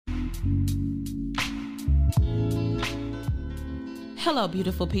Hello,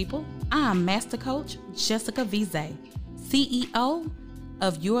 beautiful people. I am Master Coach Jessica Vize, CEO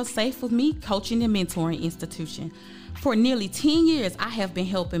of You're Safe With Me Coaching and Mentoring Institution. For nearly 10 years, I have been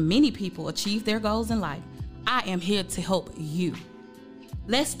helping many people achieve their goals in life. I am here to help you.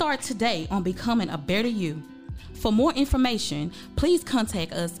 Let's start today on becoming a better you. For more information, please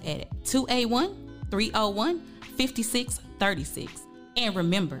contact us at 281-301-5636. And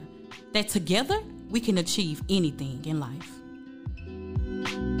remember that together we can achieve anything in life.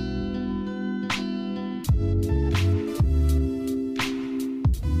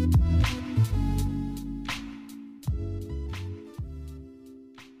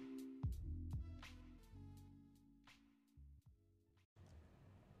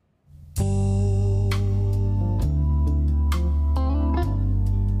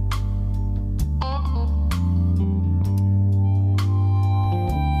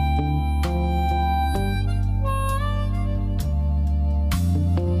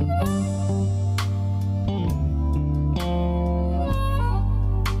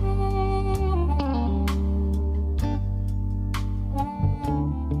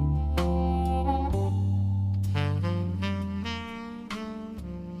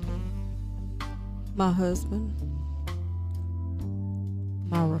 My husband,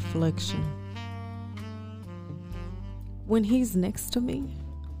 my reflection. When he's next to me,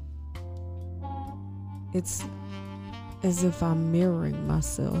 it's as if I'm mirroring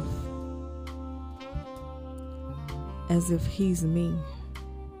myself, as if he's me.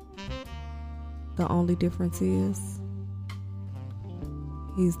 The only difference is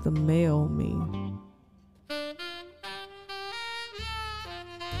he's the male me.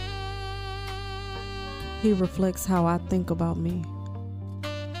 He reflects how I think about me,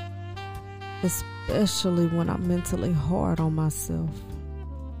 especially when I'm mentally hard on myself.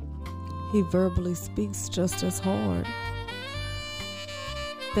 He verbally speaks just as hard.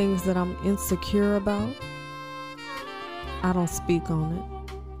 Things that I'm insecure about, I don't speak on it,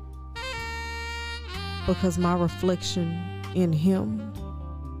 because my reflection in him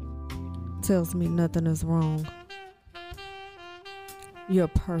tells me nothing is wrong. You're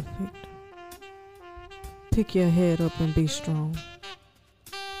perfect. Pick your head up and be strong.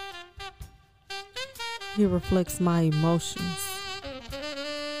 He reflects my emotions.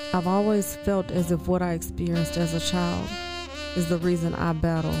 I've always felt as if what I experienced as a child is the reason I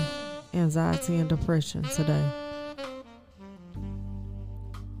battle anxiety and depression today.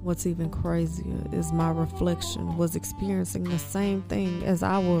 What's even crazier is my reflection was experiencing the same thing as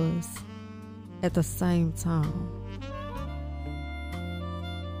I was at the same time.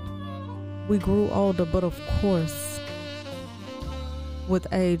 We grew older, but of course, with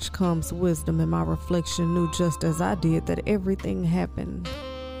age comes wisdom, and my reflection knew just as I did that everything happened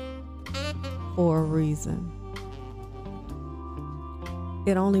for a reason.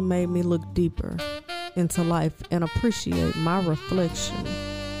 It only made me look deeper into life and appreciate my reflection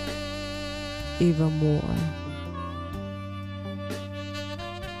even more.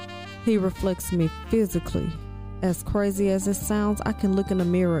 He reflects me physically. As crazy as it sounds, I can look in the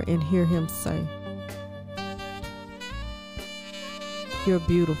mirror and hear him say, "You're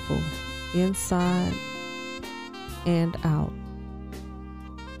beautiful, inside and out."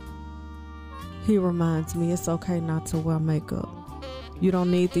 He reminds me it's okay not to wear makeup. You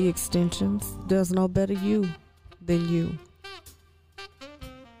don't need the extensions. There's no better you than you.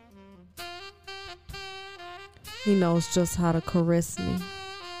 He knows just how to caress me,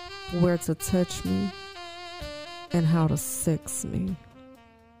 where to touch me, and how to sex me.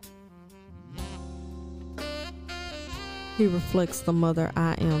 He reflects the mother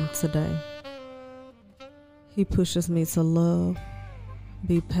I am today. He pushes me to love,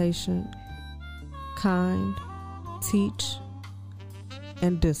 be patient, kind, teach,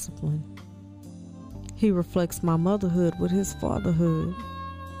 and discipline. He reflects my motherhood with his fatherhood.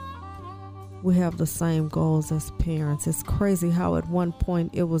 We have the same goals as parents. It's crazy how at one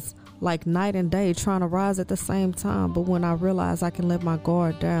point it was like night and day trying to rise at the same time, but when I realized I can let my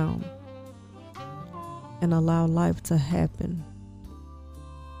guard down and allow life to happen,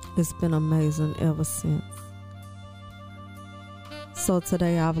 it's been amazing ever since. So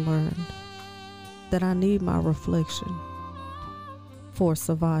today I've learned that I need my reflection for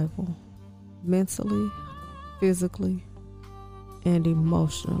survival, mentally, physically, and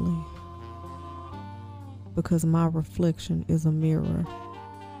emotionally, because my reflection is a mirror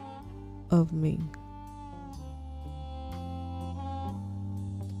of me.